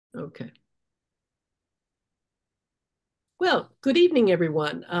Okay. Well, good evening,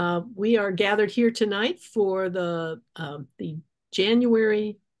 everyone. We are gathered here tonight for the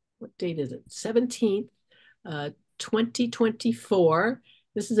January, what date is it? 17th, 2024.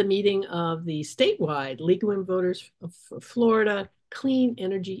 This is a meeting of the statewide League of Women Voters for Florida Clean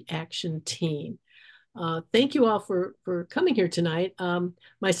Energy Action Team. Thank you all for coming here tonight.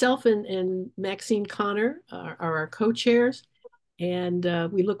 Myself and Maxine Connor are our co-chairs, and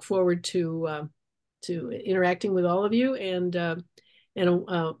we look forward to interacting with all of you and a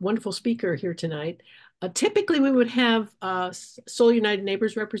wonderful speaker here tonight. Typically, we would have Soul United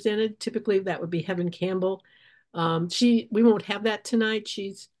Neighbors represented. Typically, that would be Heaven Campbell. We won't have that tonight.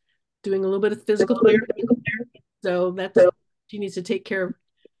 She's doing a little bit of physical therapy, so that's she needs to take care of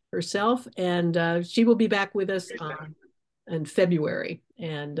herself, and she will be back with us in February.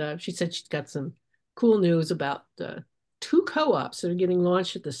 And she said she's got some cool news about two co-ops that are getting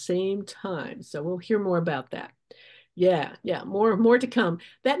launched at the same time. So we'll hear more about that. Yeah, yeah, more to come.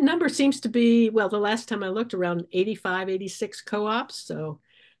 That number seems to be, well, the last time I looked, around 85, 86 co-ops. So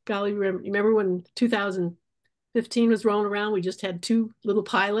golly, remember when 2015 was rolling around, we just had two little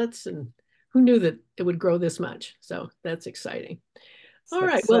pilots, and who knew that it would grow this much? So that's exciting. All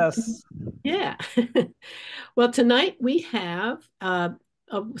right. Well, Success. yeah. Well, tonight we have a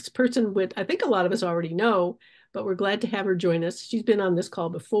person with, I think a lot of us already know, but we're glad to have her join us. She's been on this call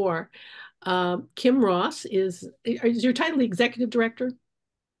before. Kim Ross is your title the executive director,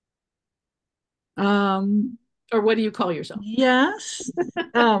 Um, or what do you call yourself? yes.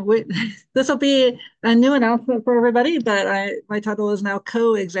 This will be a new announcement for everybody, but my title is now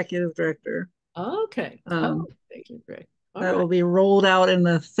co-executive director. Okay. Um, Co-executive director. All that right. will be rolled out in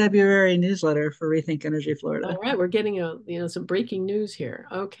the February newsletter for Rethink Energy All Florida. right. We're getting some breaking news here.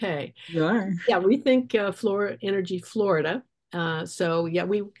 Okay. You are. Yeah, Rethink Florida Energy Florida. So yeah,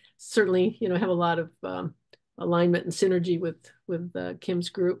 we certainly have a lot of alignment and synergy with Kim's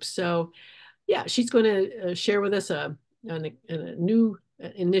group. So yeah, she's going to share with us a new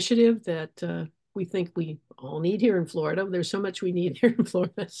initiative that we think we all need here in Florida. There's so much we need here in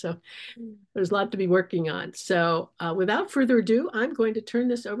Florida, so there's a lot to be working on. So without further ado, I'm going to turn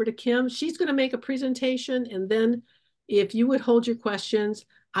this over to Kim. She's going to make a presentation, and then if you would hold your questions,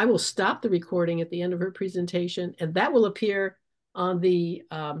 I will stop the recording at the end of her presentation, and that will appear on the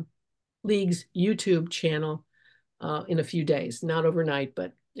League's YouTube channel in a few days, not overnight,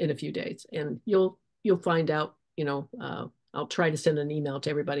 but in a few days. And you'll find out, I'll try to send an email to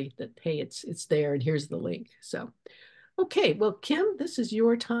everybody that, hey, it's there and here's the link. So, okay, well, Kim, this is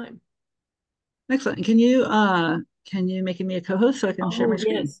your time. Excellent. Can you make me a co-host so I can share Oh, my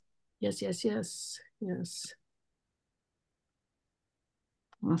screen? yes. Yes, yes, yes, yes.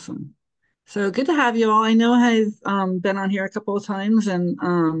 Awesome. So good to have you all. I know I've been on here a couple of times, and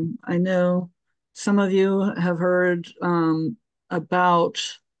I know some of you have heard about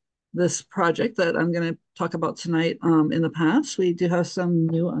this project that I'm going to talk about tonight in the past. We do have some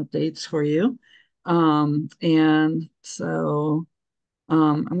new updates for you. And so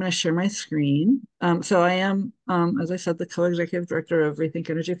I'm going to share my screen. So I am, as I said, the co-executive director of Rethink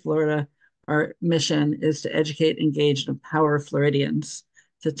Energy Florida. Our mission is to educate, engage, and empower Floridians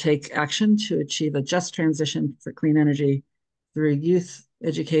to take action to achieve a just transition for clean energy through youth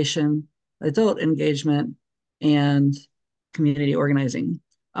education, adult engagement, and community organizing.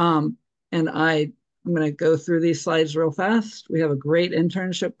 Um, and I'm going to go through these slides real fast. We have a great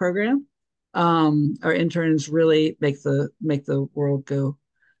internship program. Our interns really make the world go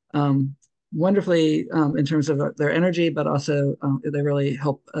wonderfully in terms of their energy, but also they really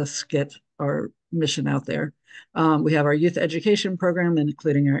help us get our mission out there. We have our youth education program,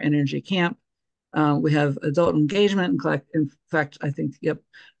 including our energy camp. We have adult engagement. In fact, I think, yep.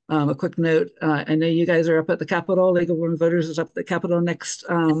 A quick note, I know you guys are up at the Capitol. League of Women Voters is up at the Capitol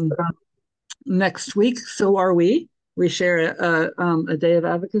next week. So are we. We share a day of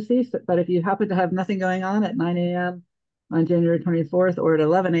advocacy. But if you happen to have nothing going on at 9 a.m. on January 24th or at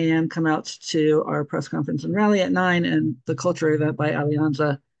 11 a.m., come out to our press conference and rally at 9 and the culture event by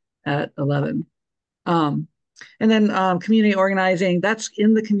Alianza at 11. And then community organizing, that's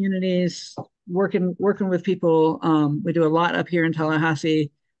in the communities, working with people. We do a lot up here in Tallahassee,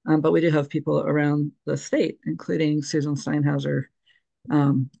 but we do have people around the state, including Susan Steinhauser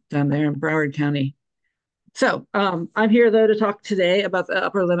down there in Broward County. So I'm here, though, to talk today about the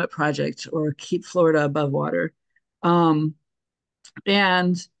Upper Limit Project, or Keep Florida Above Water. Um,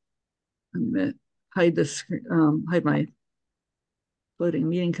 and I'm going to hide this, hide my floating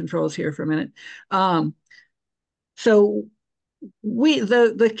meeting controls here for a minute. So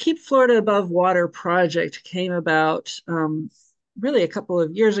the Keep Florida Above Water project came about really a couple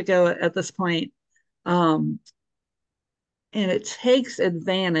of years ago at this point. Um, and it takes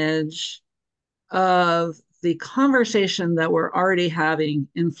advantage of the conversation that we're already having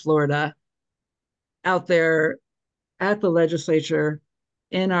in Florida out there at the legislature,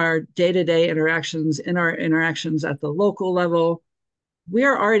 in our day-to-day interactions, in our interactions at the local level. We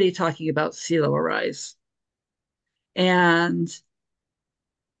are already talking about sea level rise. And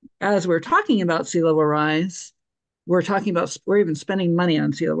as we're talking about sea level rise, we're even spending money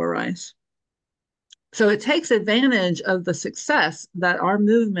on sea level rise. So it takes advantage of the success that our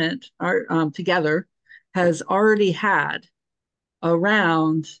movement, our together, has already had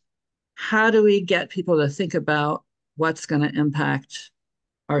around how do we get people to think about what's going to impact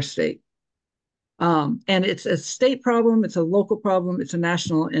our state. And it's a state problem, it's a local problem, it's a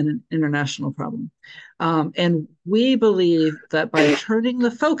national and an international problem. And we believe that by turning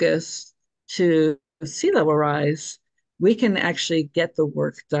the focus to sea level rise, we can actually get the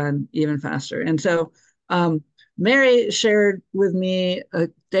work done even faster. And so Mary shared with me a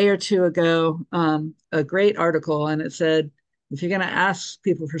day or two ago a great article, and it said, if you're going to ask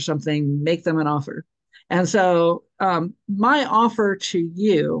people for something, make them an offer. And so my offer to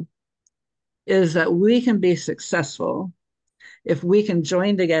you is that we can be successful if we can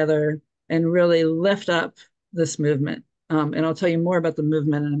join together and really lift up this movement. And I'll tell you more about the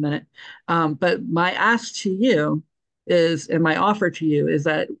movement in a minute. But my ask to you is, and my offer to you is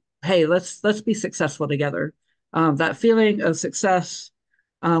that, hey, let's be successful together. That feeling of success,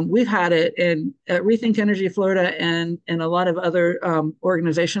 we've had it in at Rethink Energy Florida and a lot of other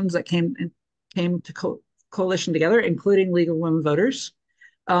organizations that came to coalition together, including League of Women Voters.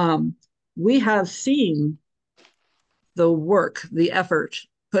 We have seen the work, the effort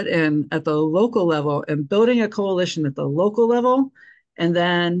put in at the local level and building a coalition at the local level, and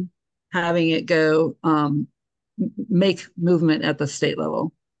then having it go make movement at the state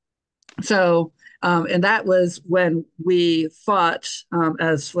level. So, and that was when we fought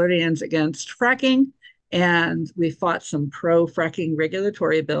as Floridians against fracking, and we fought some pro-fracking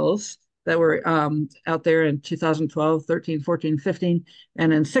regulatory bills that were out there in 2012, 13, 14, 15,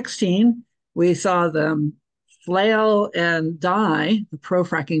 and in 16, we saw them flail and die, the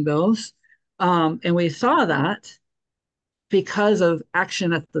pro-fracking bills. And we saw that because of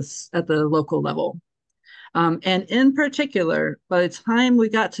action at the local level. And in particular, by the time we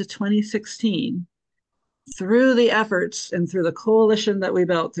got to 2016, through the efforts and through the coalition that we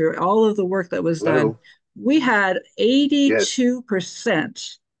built, through all of the work that was done, Hello. we had Yes.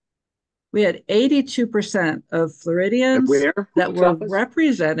 82%. We had 82% of At Floridians where? that Whose were office?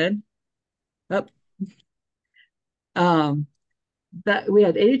 represented. Oh, um, that we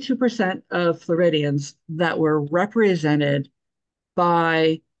had 82% of Floridians that were represented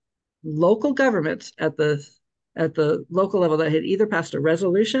by local governments at the local level that had either passed a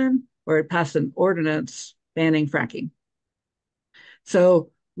resolution or had passed an ordinance banning fracking.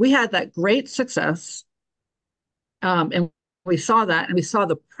 So we had that great success, and we saw that, and we saw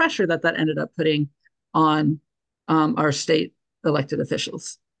the pressure that that ended up putting on our state elected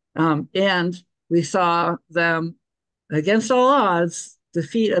officials, and we saw them, against all odds,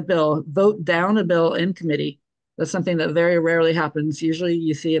 defeat a bill, vote down a bill in committee. That's something that very rarely happens. Usually,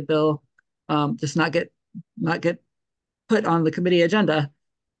 you see a bill just not get put on the committee agenda.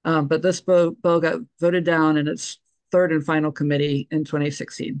 But this bill got voted down in its third and final committee in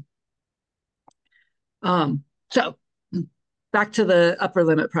 2016. So back to the upper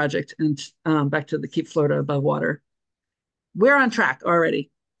limit project and back to the Keep Florida Above Water. We're on track already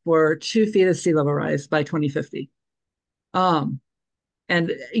for 2 feet of sea level rise by 2050. And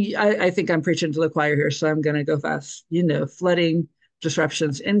I think I'm preaching to the choir here, so I'm going to go fast. You know, flooding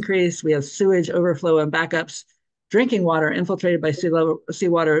disruptions increase. We have sewage overflow and backups, drinking water infiltrated by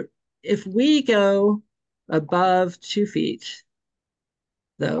seawater. If we go above 2 feet,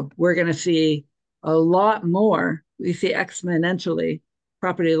 though, we're going to see a lot more. We see exponentially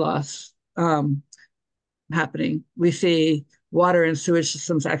property loss happening. We see water and sewage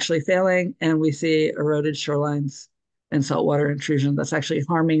systems actually failing, and we see eroded shorelines and saltwater intrusion that's actually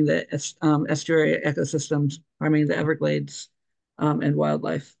harming the estuary ecosystems, harming the Everglades and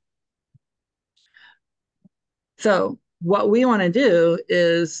wildlife. So what we want to do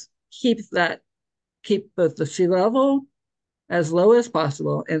is keep both the sea level as low as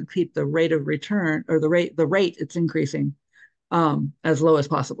possible and keep the rate of return, or the rate it's increasing as low as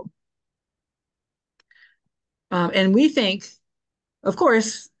possible. And we think, of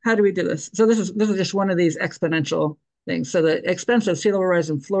course, how do we do this? So this is just one of these exponential things. So the expense of sea level rise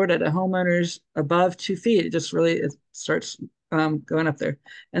in Florida to homeowners above 2 feet, it just really starts going up there.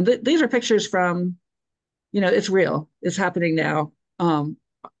 And these are pictures from it's real. It's happening now.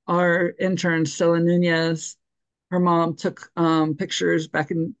 Our intern, Stella Nunez, her mom took pictures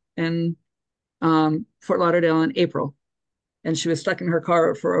back in Fort Lauderdale in April, and she was stuck in her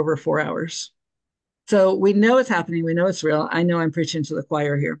car for over 4 hours. So we know it's happening. We know it's real. I know I'm preaching to the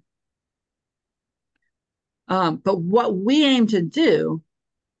choir here. But what we aim to do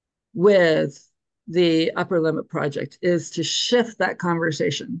with the upper limit project is to shift that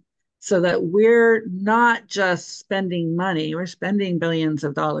conversation so that we're not just spending money, we're spending billions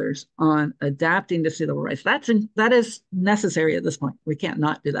of dollars on adapting to sea level rise. That is necessary at this point. We can't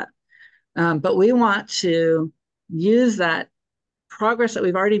not do that. But we want to use that progress that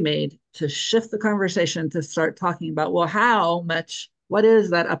we've already made to shift the conversation to start talking about, well, what is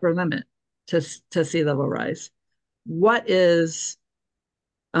that upper limit to sea level rise? What is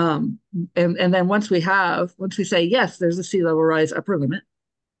and then once we say yes, there's a sea level rise upper limit,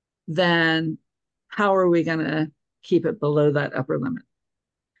 then how are we going to keep it below that upper limit?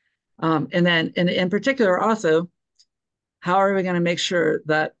 And then in particular also, how are we going to make sure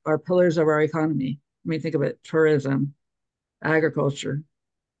that our pillars of our economy, I mean, think of it, tourism, agriculture,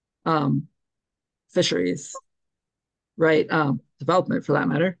 fisheries, right? Development for that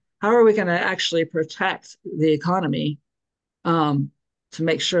matter. How are we going to actually protect the economy to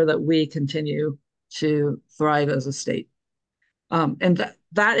make sure that we continue to thrive as a state? And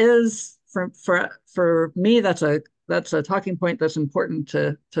that is for me, that's a talking point that's important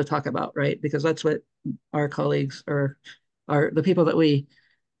to talk about, right? Because that's what our colleagues are the people that we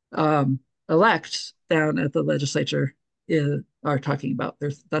elect down at the legislature are talking about.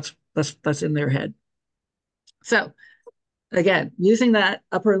 That's in their head. So again, using that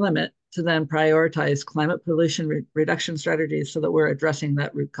upper limit to then prioritize climate pollution reduction strategies so that we're addressing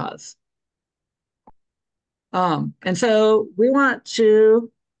that root cause. And so we want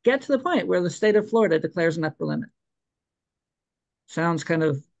to get to the point where the state of Florida declares an upper limit. Sounds kind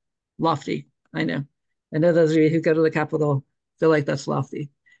of lofty, I know. I know those of you who go to the Capitol feel like that's lofty.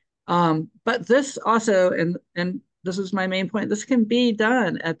 But this also, and this is my main point, this can be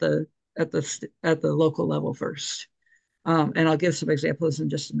done at the local level first. And I'll give some examples in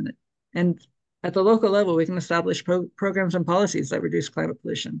just a minute. And at the local level, we can establish programs and policies that reduce climate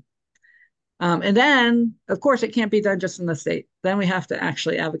pollution. And then, of course, it can't be done just in the state. Then we have to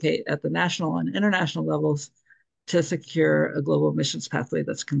actually advocate at the national and international levels to secure a global emissions pathway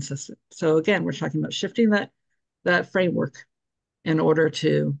that's consistent. So again, we're talking about shifting that framework in order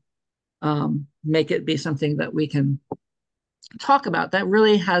to make it be something that we can talk about that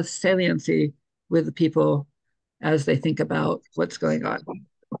really has saliency with the people as they think about what's going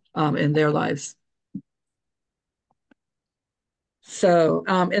on in their lives. So,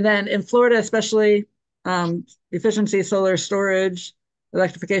 and then in Florida, especially, efficiency, solar storage,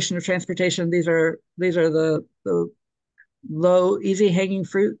 electrification of transportation, these are the low, easy hanging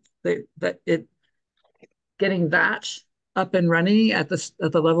fruit getting that up and running at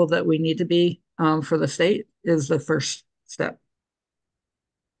the level that we need to be for the state is the first step.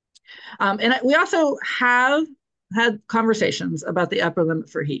 And we also have had conversations about the upper limit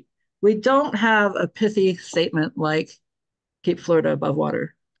for heat. We don't have a pithy statement like keep Florida above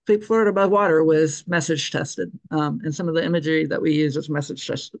water. Keep Florida above water was message tested, and some of the imagery that we use is message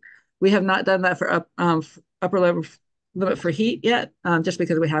tested. We have not done that for upper level limit for heat yet, just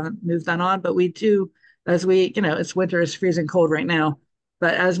because we haven't moved that on. But we do, as we, it's winter, it's freezing cold right now.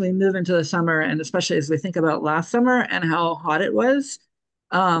 But as we move into the summer, and especially as we think about last summer and how hot it was,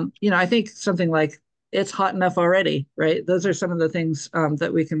 I think something like it's hot enough already, right? Those are some of the things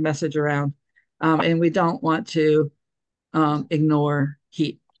that we can message around, and we don't want to ignore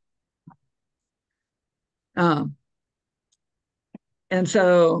heat. And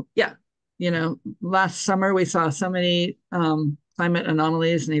so, yeah, last summer we saw so many climate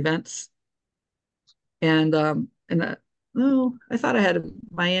anomalies and events. And I thought I had a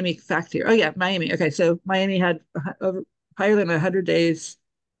Miami fact here. Oh yeah, Miami. Okay, so Miami had higher than 100 days,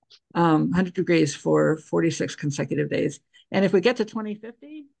 100 degrees for 46 consecutive days. And if we get to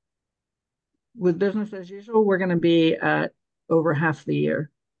 2050, with business as usual, we're going to be at over half the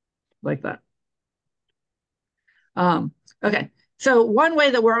year like that. Okay, so one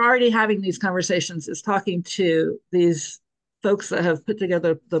way that we're already having these conversations is talking to these folks that have put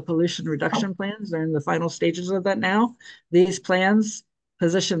together the pollution reduction plans. They're in the final stages of that now. These plans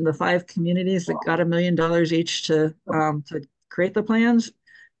position the 5 communities that got $1 million each to create the plans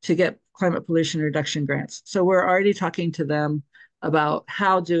to get climate pollution reduction grants. So we're already talking to them about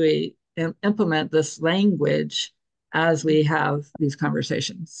how do we implement this language as we have these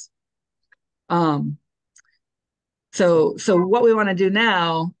conversations. So what we want to do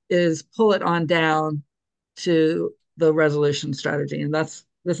now is pull it on down to the resolution strategy. And this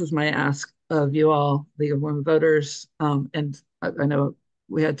is my ask of you all, League of Women Voters. And I know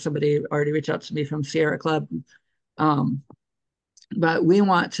we had somebody already reach out to me from Sierra Club. Um, but we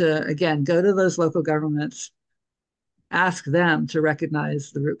want to, again, go to those local governments, ask them to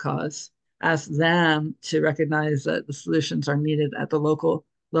recognize the root cause, ask them to recognize that the solutions are needed at the local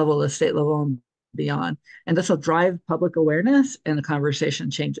level, the state level, and beyond. And this will drive public awareness and the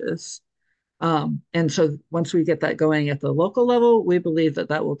conversation changes. And so once we get that going at the local level, we believe that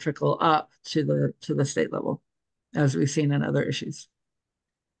that will trickle up to the state level, as we've seen in other issues.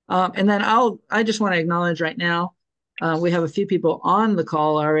 And then I just want to acknowledge right now, we have a few people on the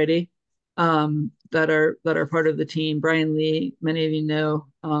call already that are part of the team. Brian Lee, many of you know,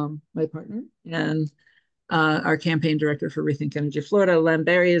 my partner, and our campaign director for Rethink Energy Florida. Len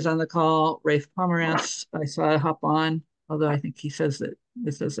Berry is on the call. Rafe Pomerance, I saw hop on, although I think he says that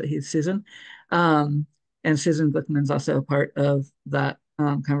he's Susan. And Susan Glickman's also a part of that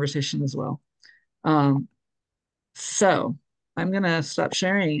conversation as well. So I'm going to stop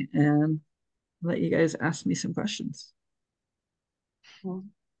sharing and let you guys ask me some questions.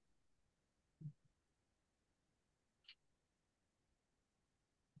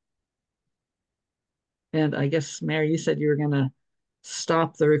 And I guess, Mary, you said you were going to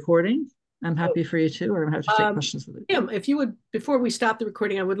stop the recording. I'm happy for you too, or I'm happy to take questions with it. Tim, if you would, before we stop the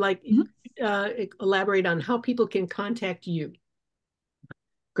recording, I would like elaborate on how people can contact you.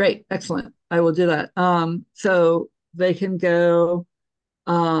 Great, excellent. I will do that. So they can go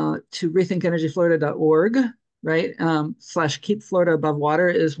to rethinkenergyflorida.org, right? Slash keep Florida above water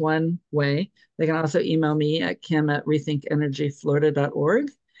is one way. They can also email me at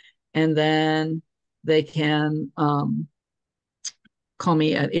kim@rethinkenergyflorida.org. And then they can call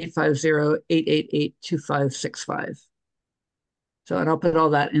me at 850-888-2565. So, and I'll put all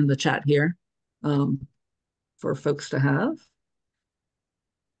that in the chat here for folks to have.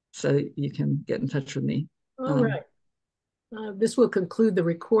 So you can get in touch with me. All right. This will conclude the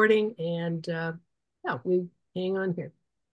recording, and yeah, we hang on here.